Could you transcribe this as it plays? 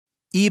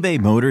eBay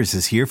Motors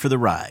is here for the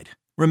ride.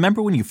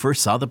 Remember when you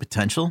first saw the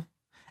potential?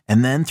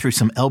 And then through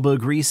some elbow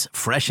grease,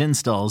 fresh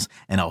installs,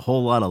 and a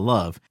whole lot of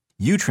love,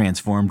 you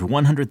transformed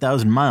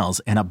 100,000 miles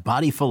and a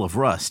body full of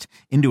rust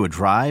into a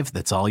drive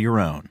that's all your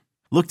own.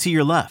 Look to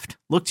your left.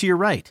 Look to your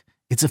right.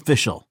 It's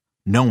official.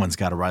 No one's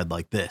got a ride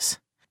like this.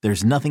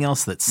 There's nothing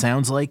else that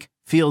sounds like,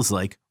 feels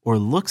like, or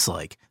looks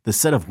like the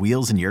set of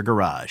wheels in your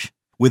garage.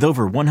 With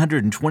over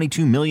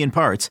 122 million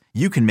parts,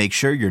 you can make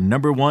sure your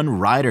number one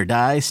ride or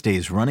die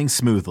stays running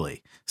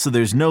smoothly. So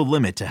there's no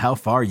limit to how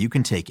far you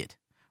can take it.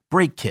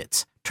 Brake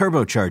kits,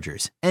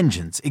 turbochargers,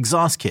 engines,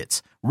 exhaust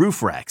kits,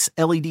 roof racks,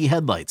 LED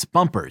headlights,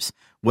 bumpers,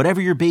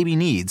 whatever your baby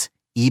needs,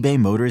 eBay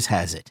Motors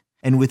has it.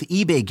 And with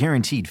eBay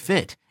Guaranteed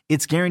Fit,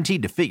 it's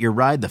guaranteed to fit your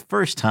ride the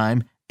first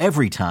time,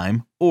 every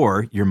time,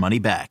 or your money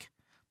back.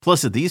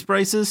 Plus at these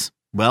prices,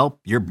 well,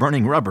 you're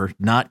burning rubber,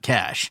 not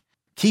cash.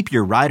 Keep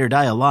your ride or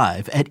die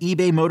alive at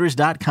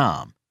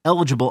ebaymotors.com.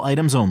 Eligible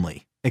items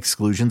only.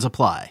 Exclusions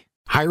apply.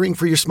 Hiring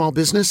for your small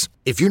business?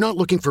 If you're not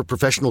looking for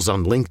professionals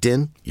on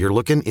LinkedIn, you're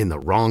looking in the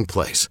wrong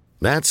place.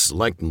 That's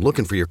like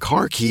looking for your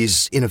car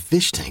keys in a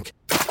fish tank.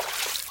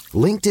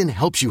 LinkedIn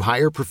helps you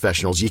hire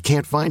professionals you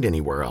can't find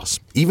anywhere else,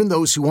 even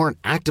those who aren't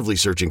actively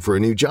searching for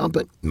a new job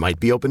but might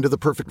be open to the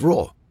perfect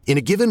role. In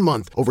a given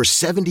month, over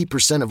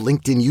 70% of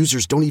LinkedIn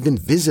users don't even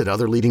visit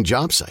other leading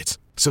job sites.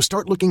 So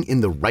start looking in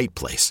the right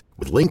place.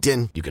 With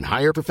LinkedIn, you can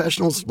hire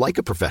professionals like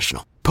a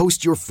professional.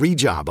 Post your free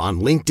job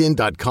on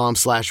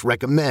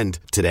linkedin.com/recommend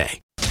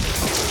today.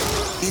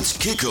 It's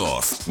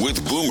Kickoff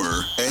with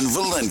Boomer and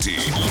Valenti.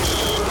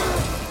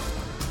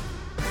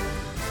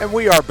 And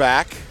we are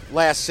back.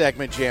 Last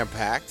segment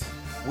jam-packed.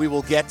 We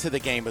will get to the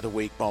game of the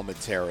week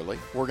momentarily.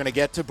 We're going to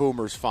get to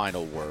Boomer's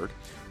final word.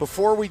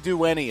 Before we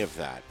do any of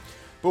that,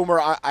 Boomer,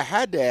 I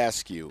had to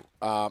ask you,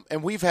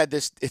 and we've had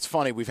this, it's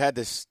funny, we've had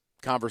this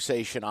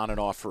conversation on and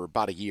off for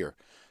about a year.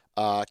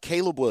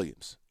 Caleb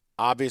Williams,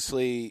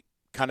 obviously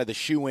kind of the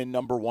shoe-in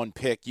number one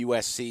pick,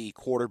 USC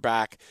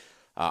quarterback.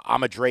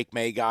 I'm a Drake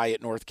May guy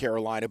at North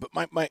Carolina, but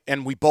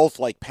and we both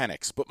like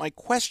Penix. But my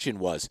question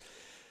was,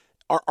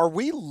 are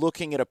we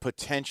looking at a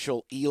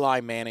potential Eli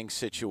Manning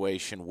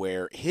situation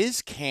where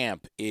his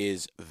camp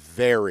is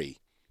very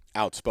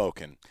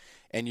outspoken?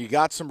 And you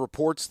got some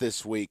reports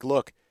this week.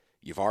 Look,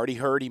 you've already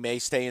heard he may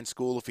stay in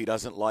school if he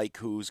doesn't like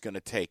who's going to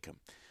take him.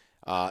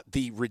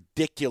 The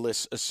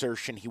ridiculous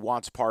assertion he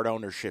wants part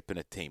ownership in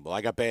a team. Well,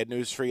 I got bad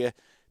news for you.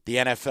 The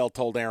NFL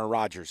told Aaron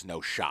Rodgers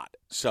no shot.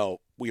 So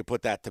we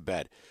put that to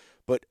bed.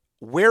 But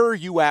where are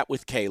you at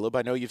with Caleb?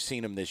 I know you've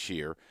seen him this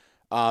year.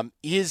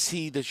 Is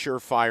he the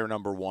surefire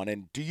number one?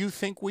 And do you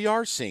think we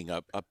are seeing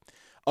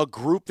a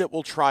group that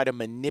will try to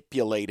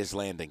manipulate his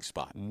landing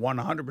spot?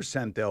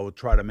 100% they'll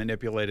try to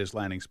manipulate his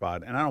landing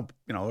spot. And I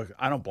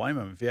don't blame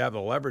him. If you have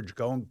the leverage,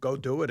 go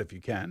do it if you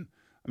can.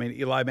 I mean,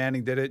 Eli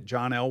Manning did it.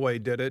 John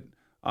Elway did it.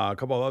 A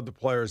couple of other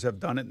players have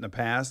done it in the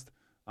past.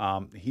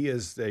 He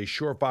is a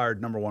surefire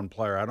number one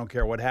player. I don't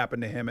care what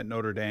happened to him at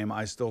Notre Dame.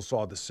 I still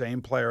saw the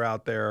same player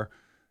out there,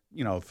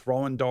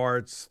 throwing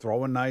darts,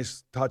 throwing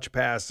nice touch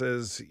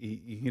passes.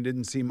 He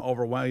didn't seem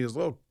overwhelmed. He was a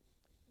little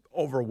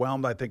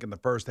overwhelmed, I think, in the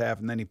first half,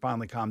 and then he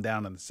finally calmed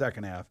down in the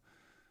second half.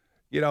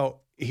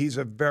 He's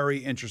a very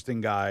interesting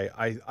guy.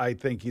 I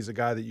think he's a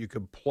guy that you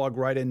could plug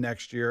right in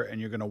next year,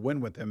 and you're going to win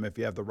with him if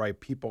you have the right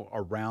people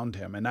around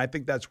him. And I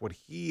think that's what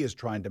he is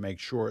trying to make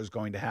sure is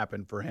going to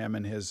happen for him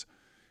and his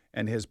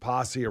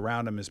posse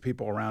around him, his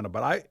people around him.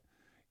 But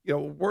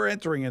we're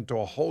entering into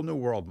a whole new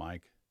world,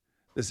 Mike.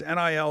 This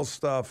NIL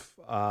stuff,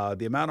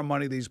 the amount of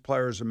money these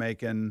players are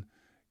making.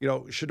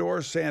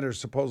 Shedeur Sanders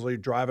supposedly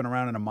driving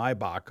around in a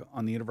Maybach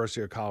on the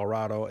University of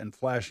Colorado and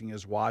flashing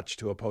his watch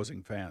to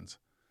opposing fans.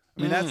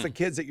 I mean, that's the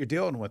kids that you're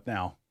dealing with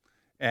now.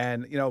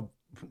 And,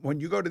 when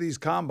you go to these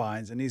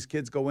combines and these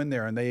kids go in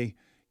there and they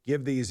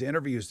give these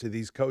interviews to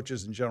these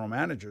coaches and general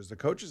managers, the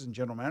coaches and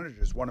general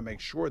managers want to make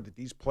sure that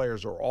these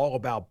players are all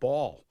about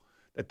ball,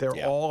 that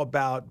they're all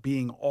about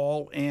being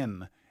all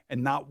in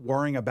and not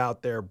worrying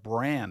about their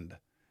brand.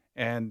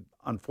 And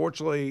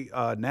unfortunately,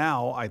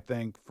 now I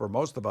think for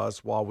most of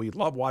us, while we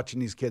love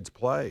watching these kids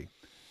play,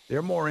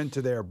 they're more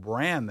into their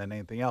brand than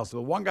anything else.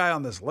 The one guy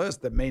on this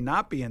list that may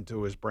not be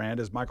into his brand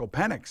is Michael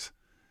Penix,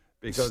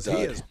 because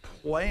he is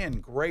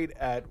playing great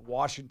at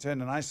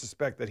Washington, and I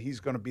suspect that he's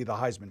going to be the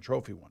Heisman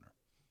Trophy winner.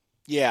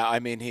 Yeah, I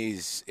mean,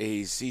 he's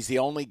the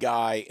only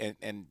guy,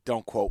 and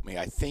don't quote me,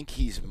 I think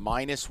he's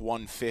minus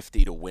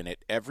 150 to win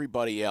it.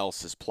 Everybody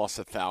else is plus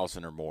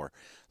 1,000 or more.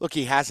 Look,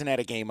 he hasn't had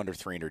a game under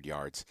 300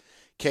 yards.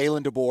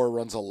 Kalen DeBoer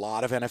runs a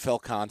lot of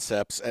NFL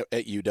concepts at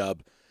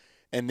UW,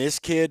 and this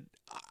kid,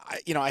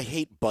 I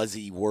hate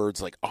buzzy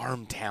words like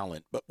arm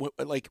talent, but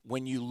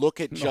when you look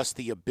at just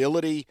the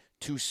ability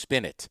to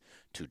spin it,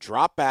 to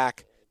drop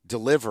back,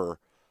 deliver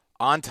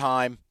on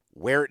time,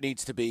 where it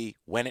needs to be,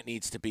 when it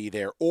needs to be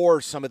there, or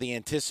some of the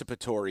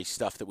anticipatory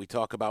stuff that we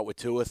talk about with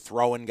Tua,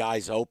 throwing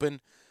guys open,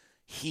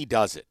 he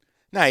does it.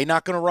 Now, he's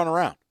not going to run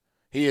around.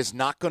 He is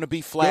not going to be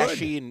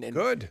flashy.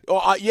 Good.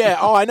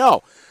 I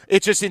know.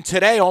 It's just in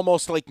today,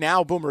 almost like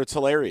now, Boomer, it's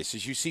hilarious,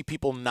 as you see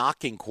people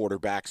knocking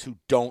quarterbacks who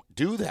don't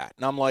do that.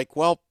 And I'm like,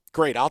 well,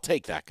 Great, I'll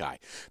take that guy.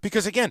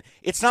 Because, again,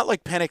 it's not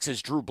like Penix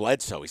is Drew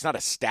Bledsoe. He's not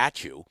a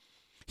statue.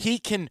 He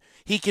can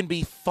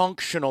be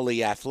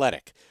functionally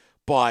athletic,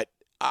 but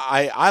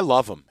I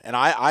love him, and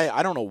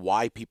I don't know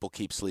why people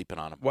keep sleeping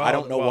on him. I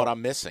don't know what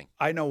I'm missing.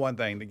 I know one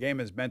thing. The game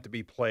is meant to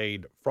be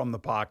played from the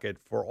pocket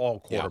for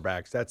all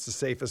quarterbacks. Yeah. That's the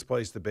safest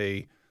place to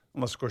be,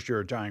 unless, of course, you're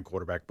a giant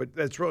quarterback. But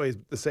that's really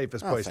the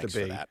safest place to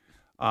be.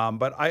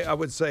 But I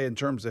would say in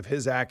terms of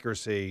his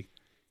accuracy,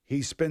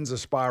 he spins a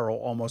spiral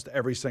almost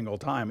every single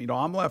time.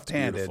 I'm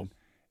left-handed,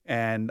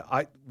 and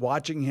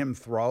watching him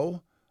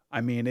throw,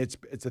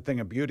 it's a thing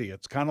of beauty.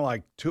 It's kind of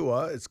like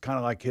Tua. It's kind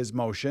of like his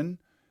motion.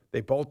 They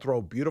both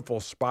throw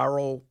beautiful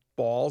spiral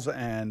balls,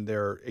 and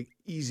they're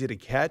easy to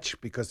catch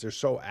because they're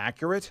so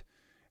accurate.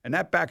 And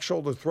that back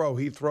shoulder throw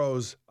he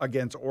throws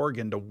against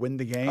Oregon to win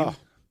the game,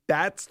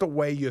 that's the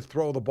way you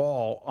throw the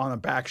ball on a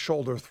back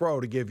shoulder throw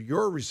to give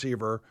your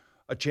receiver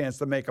a chance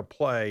to make a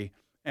play.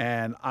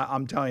 And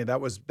I'm telling you, that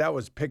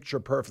was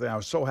picture perfect. I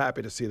was so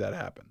happy to see that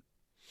happen.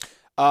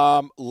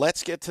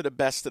 Let's get to the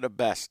best of the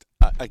best.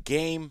 A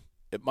game,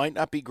 it might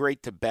not be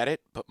great to bet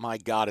it, but my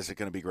God, is it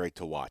going to be great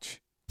to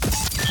watch.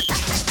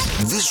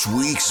 This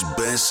week's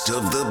best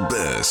of the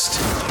best.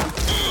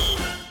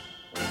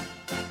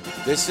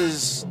 This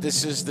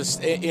is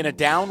in a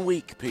down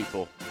week,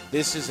 people.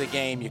 This is a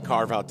game you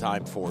carve out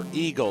time for.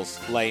 Eagles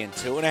laying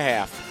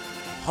 2.5,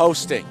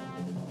 hosting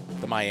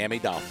the Miami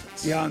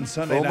Dolphins. Yeah, on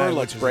Sunday Boomer, night.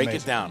 let's break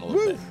it down a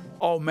little bit.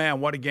 Oh, man,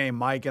 what a game,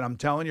 Mike. And I'm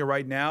telling you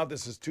right now,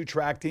 this is two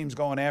track teams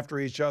going after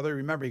each other.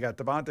 Remember, you got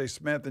Devontae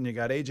Smith and you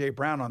got A.J.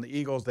 Brown on the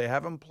Eagles. They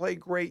haven't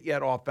played great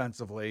yet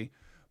offensively.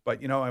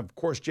 But, of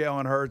course,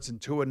 Jalen Hurts and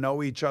Tua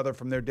know each other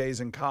from their days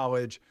in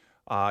college.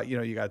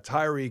 You got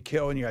Tyreek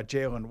Hill and you got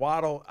Jalen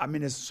Waddle.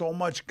 There's so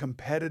much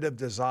competitive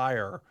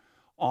desire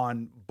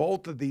on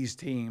both of these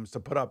teams to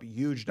put up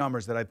huge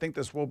numbers that I think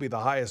this will be the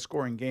highest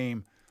scoring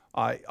game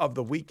of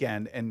the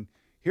weekend. And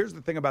here's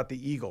the thing about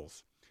the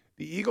Eagles.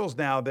 The Eagles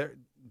now,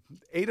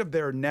 8 of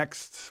their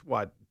next,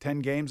 10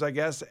 games, I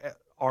guess,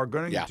 are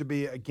going to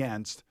be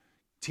against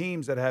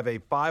teams that have a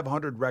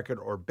 500 record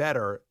or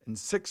better. And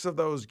 6 of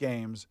those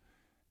games,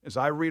 as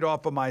I read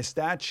off of my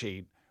stat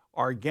sheet,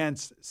 are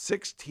against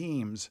 6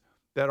 teams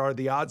that are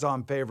the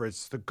odds-on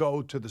favorites to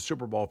go to the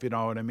Super Bowl, if you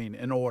know what I mean,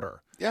 in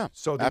order. Yeah,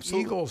 so the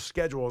absolutely. Eagles'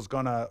 schedule is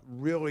going to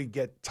really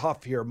get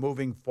tough here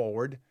moving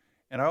forward.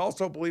 And I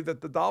also believe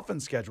that the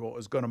Dolphins' schedule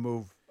is going to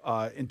move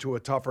into a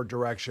tougher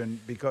direction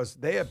because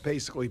they have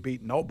basically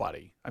beat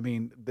nobody.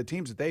 The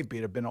teams that they've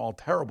beat have been all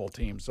terrible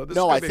teams. So this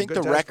is I be a think good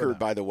the test record,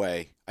 by the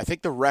way,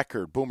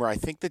 Boomer, I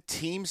think the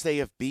teams they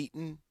have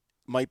beaten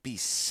might be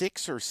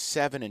 6 or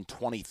 7 and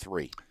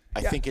 23. I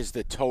think is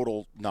the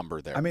total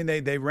number there.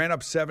 They ran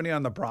up 70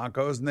 on the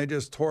Broncos, and they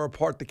just tore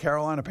apart the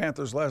Carolina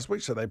Panthers last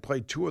week. So they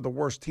played 2 of the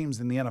worst teams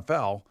in the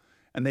NFL,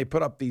 and they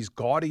put up these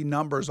gaudy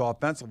numbers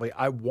offensively.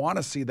 I want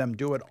to see them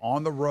do it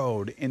on the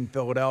road in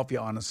Philadelphia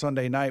on a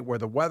Sunday night where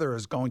the weather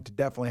is going to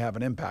definitely have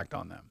an impact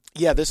on them.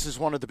 Yeah, this is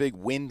one of the big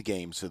wind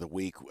games of the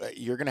week.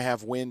 You're going to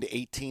have wind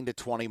 18 to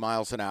 20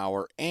 miles an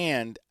hour,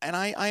 and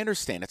I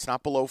understand it's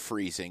not below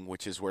freezing,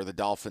 which is where the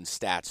Dolphins'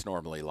 stats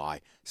normally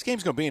lie. This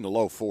game's going to be in the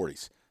low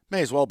 40s.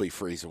 May as well be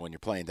freezing when you're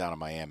playing down in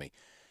Miami.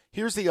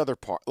 Here's the other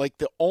part.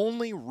 The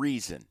only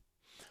reason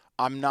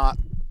I'm not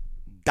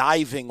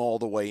diving all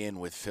the way in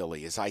with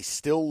Philly is I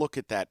still look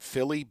at that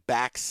Philly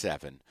back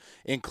 7,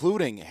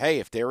 including, hey,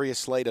 if Darius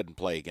Slay doesn't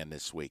play again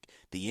this week,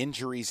 the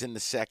injuries in the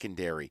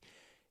secondary,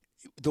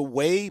 the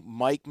way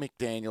Mike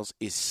McDaniels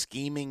is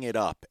scheming it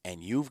up,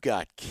 and you've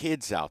got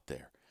kids out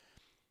there,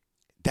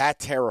 that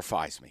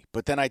terrifies me.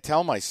 But then I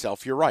tell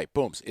myself, you're right,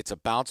 Booms, it's a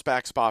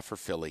bounce-back spot for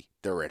Philly.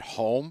 They're at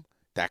home.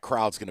 That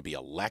crowd's going to be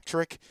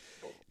electric.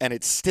 And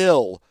it's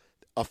still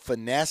a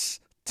finesse,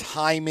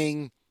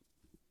 timing,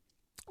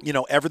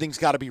 everything's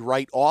got to be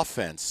right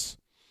offense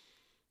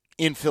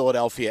in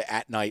Philadelphia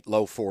at night,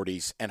 low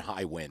 40s and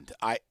high wind.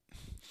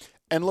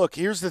 And look,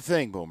 here's the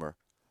thing, Boomer.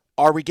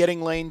 Are we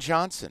getting Lane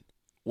Johnson?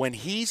 When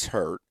he's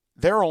hurt,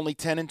 they're only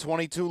 10 and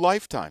 22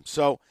 lifetime.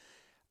 So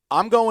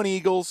I'm going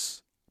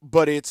Eagles,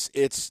 but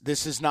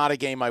this is not a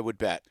game I would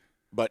bet.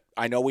 But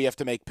I know we have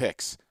to make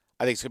picks.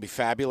 I think it's going to be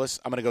fabulous.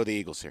 I'm going to go the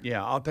Eagles here.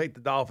 Yeah, I'll take the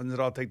Dolphins and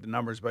I'll take the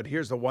numbers. But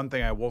here's the one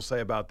thing I will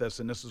say about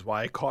this, and this is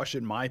why I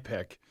caution my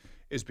pick,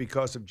 is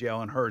because of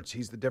Jalen Hurts.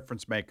 He's the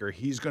difference maker.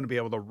 He's going to be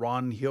able to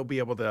run. He'll be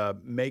able to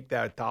make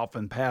that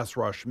Dolphin pass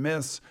rush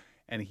miss,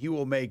 and he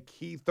will make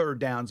key third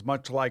downs,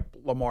 much like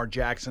Lamar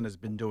Jackson has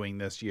been doing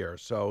this year.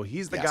 So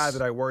he's the guy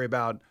that I worry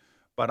about.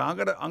 But I'm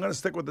gonna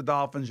stick with the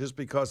Dolphins just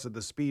because of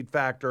the speed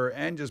factor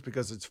and just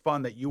because it's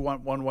fun that you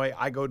went one way,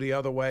 I go the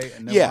other way,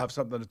 and then we'll have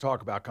something to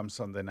talk about come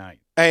Sunday night.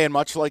 Hey, and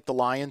much like the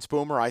Lions,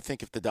 Boomer, I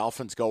think if the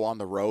Dolphins go on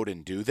the road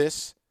and do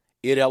this,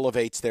 it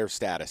elevates their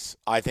status.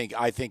 I think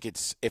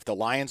it's if the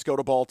Lions go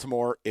to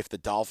Baltimore, if the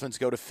Dolphins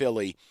go to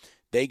Philly,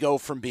 they go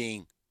from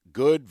being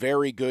good,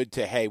 very good,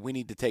 to, hey, we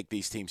need to take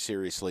these teams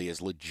seriously as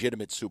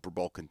legitimate Super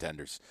Bowl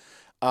contenders.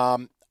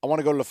 I want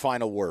to go to the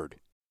final word.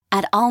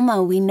 At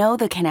Alma, we know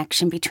the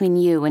connection between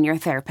you and your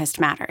therapist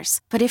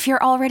matters. But if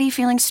you're already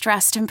feeling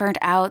stressed and burnt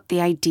out, the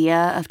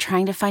idea of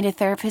trying to find a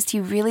therapist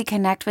you really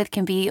connect with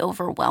can be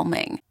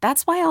overwhelming.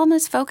 That's why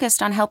Alma's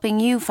focused on helping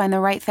you find the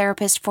right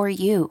therapist for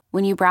you.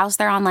 When you browse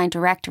their online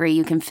directory,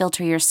 you can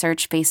filter your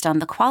search based on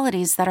the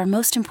qualities that are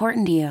most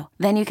important to you.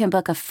 Then you can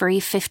book a free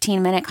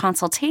 15-minute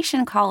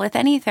consultation call with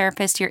any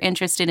therapist you're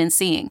interested in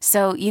seeing,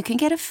 so you can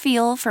get a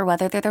feel for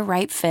whether they're the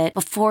right fit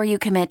before you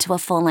commit to a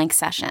full-length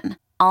session.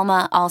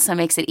 Alma also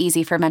makes it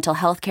easy for mental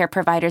health care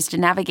providers to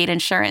navigate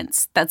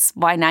insurance. That's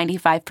why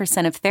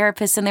 95% of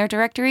therapists in their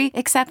directory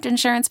accept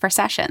insurance for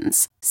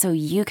sessions, so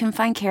you can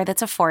find care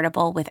that's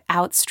affordable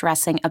without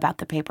stressing about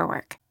the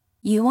paperwork.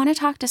 You want to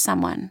talk to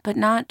someone, but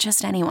not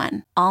just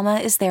anyone. Alma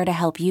is there to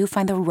help you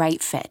find the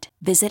right fit.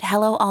 Visit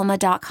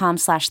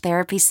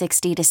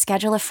helloalma.com/therapy60 to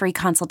schedule a free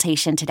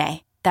consultation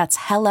today. That's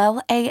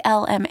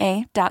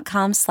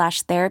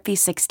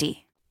helloalma.com/therapy60.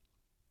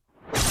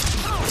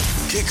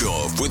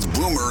 Kickoff with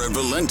Boomer and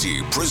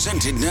Valenti,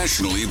 presented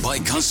nationally by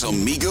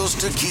Casamigos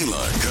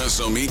Tequila.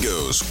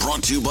 Casamigos,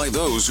 brought to you by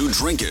those who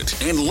drink it.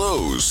 And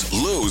Lowe's.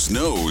 Lowe's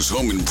knows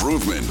home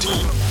improvement.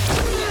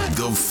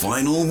 The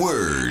final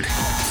word.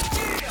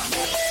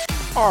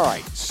 All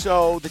right,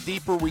 so the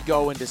deeper we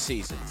go into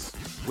seasons,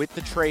 with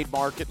the trade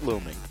market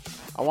looming,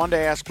 I wanted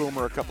to ask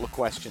Boomer a couple of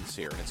questions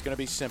here, and it's going to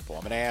be simple.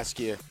 I'm going to ask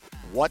you,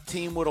 what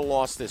team would have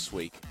lost this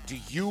week do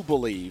you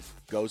believe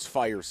goes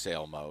fire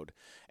sale mode?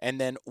 And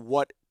then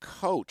what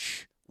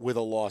coach with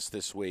a loss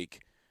this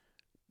week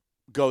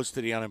goes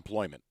to the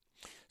unemployment?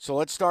 So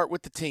let's start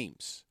with the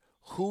teams.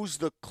 Who's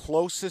the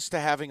closest to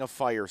having a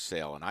fire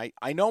sale? And I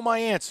know my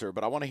answer,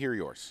 but I want to hear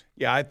yours.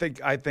 Yeah, I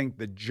think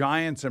the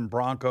Giants and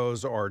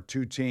Broncos are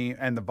two teams,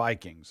 and the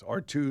Vikings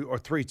are two or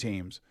three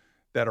teams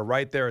that are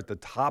right there at the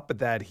top of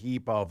that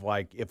heap of,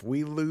 like, if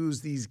we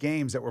lose these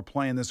games that we're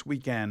playing this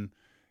weekend,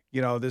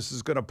 you know, this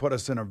is going to put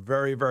us in a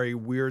very, very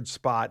weird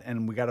spot,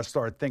 and we got to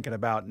start thinking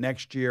about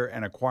next year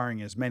and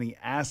acquiring as many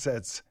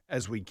assets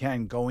as we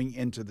can going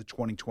into the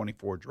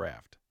 2024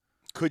 draft.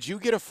 Could you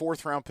get a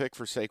fourth-round pick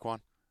for Saquon?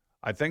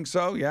 I think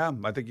so, yeah.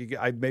 I think you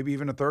get, maybe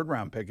even a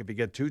third-round pick if you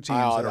get two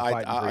teams that are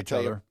fighting for each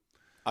other.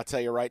 I'll tell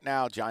you right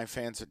now, Giant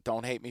fans,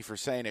 don't hate me for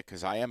saying it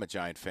because I am a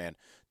Giant fan.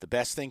 The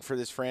best thing for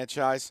this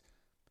franchise,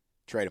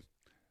 trade him.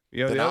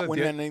 You know, they're not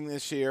winning anything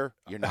this year.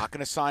 You're not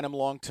going to sign him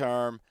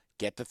long-term.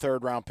 Get the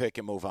third-round pick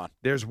and move on.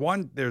 There's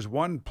one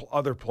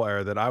other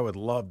player that I would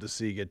love to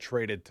see get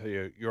traded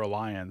to your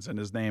Lions, and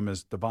his name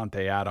is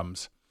Devontae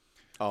Adams.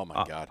 Oh,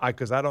 my God.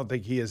 Because I don't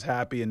think he is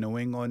happy in New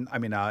England. I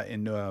mean,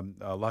 in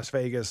Las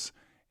Vegas.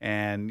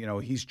 And, you know,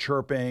 he's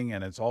chirping,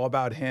 and it's all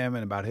about him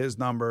and about his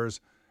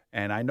numbers.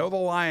 And I know the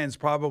Lions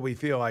probably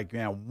feel like,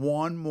 man,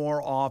 one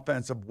more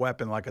offensive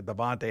weapon like a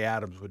Devontae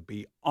Adams would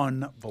be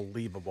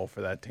unbelievable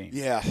for that team.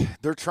 Yeah,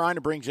 they're trying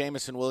to bring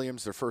Jamison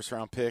Williams, their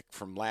first-round pick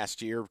from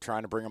last year,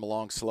 trying to bring him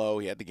along slow.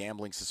 He had the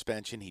gambling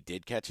suspension. He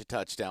did catch a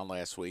touchdown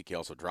last week. He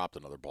also dropped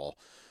another ball.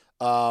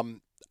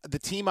 The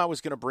team I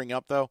was going to bring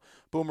up, though,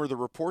 Boomer, the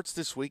reports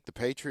this week, the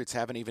Patriots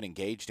haven't even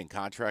engaged in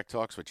contract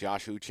talks with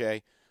Josh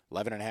Uche.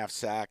 11.5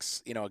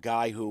 sacks, you know, a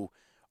guy who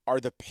are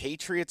the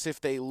Patriots,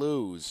 if they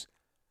lose,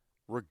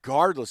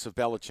 regardless of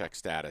Belichick's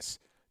status,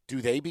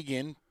 do they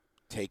begin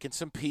taking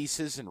some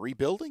pieces and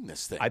rebuilding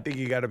this thing? I think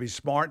you got to be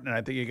smart, and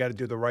I think you got to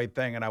do the right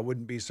thing, and I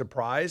wouldn't be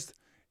surprised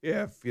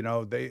if, you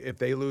know, if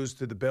they lose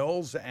to the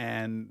Bills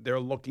and they're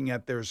looking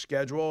at their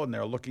schedule and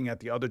they're looking at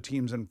the other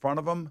teams in front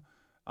of them,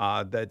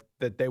 that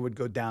they would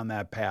go down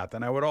that path.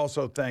 And I would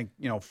also think,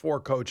 you know, 4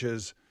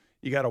 coaches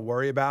you got to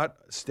worry about,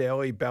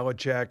 Staley,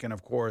 Belichick, and,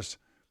 of course,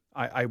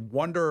 I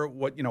wonder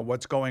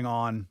what's going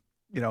on,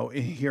 you know,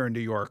 here in New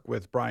York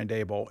with Brian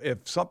Daboll.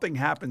 If something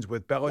happens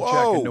with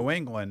Belichick in New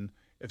England,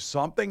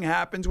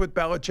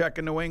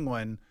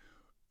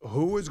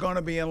 who is going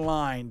to be in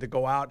line to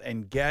go out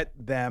and get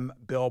them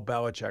Bill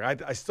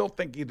Belichick? I still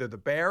think either the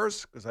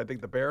Bears, because I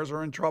think the Bears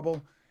are in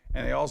trouble,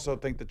 and I also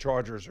think the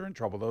Chargers are in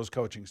trouble, those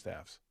coaching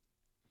staffs.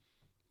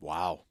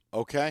 Wow.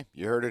 Okay.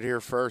 You heard it here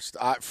first.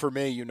 For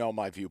me, you know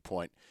my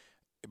viewpoint.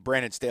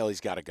 Brandon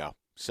Staley's got to go.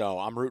 So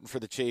I'm rooting for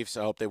the Chiefs.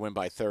 I hope they win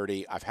by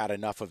 30. I've had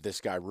enough of this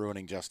guy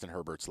ruining Justin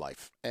Herbert's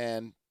life.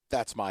 And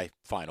that's my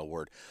final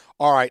word.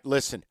 All right,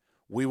 listen,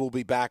 we will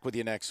be back with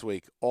you next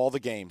week. All the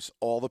games,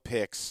 all the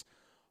picks,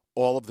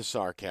 all of the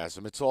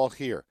sarcasm. It's all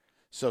here.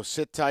 So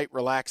sit tight,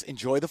 relax,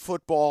 enjoy the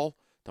football.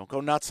 Don't go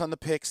nuts on the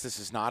picks. This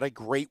is not a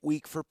great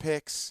week for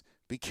picks.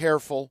 Be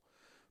careful.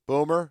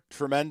 Boomer,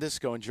 tremendous.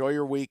 Go enjoy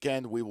your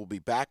weekend. We will be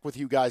back with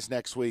you guys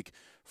next week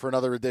for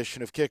another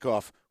edition of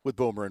Kickoff with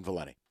Boomer and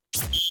Valenti.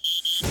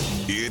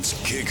 It's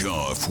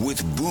Kickoff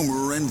with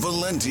Boomer and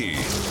Valenti.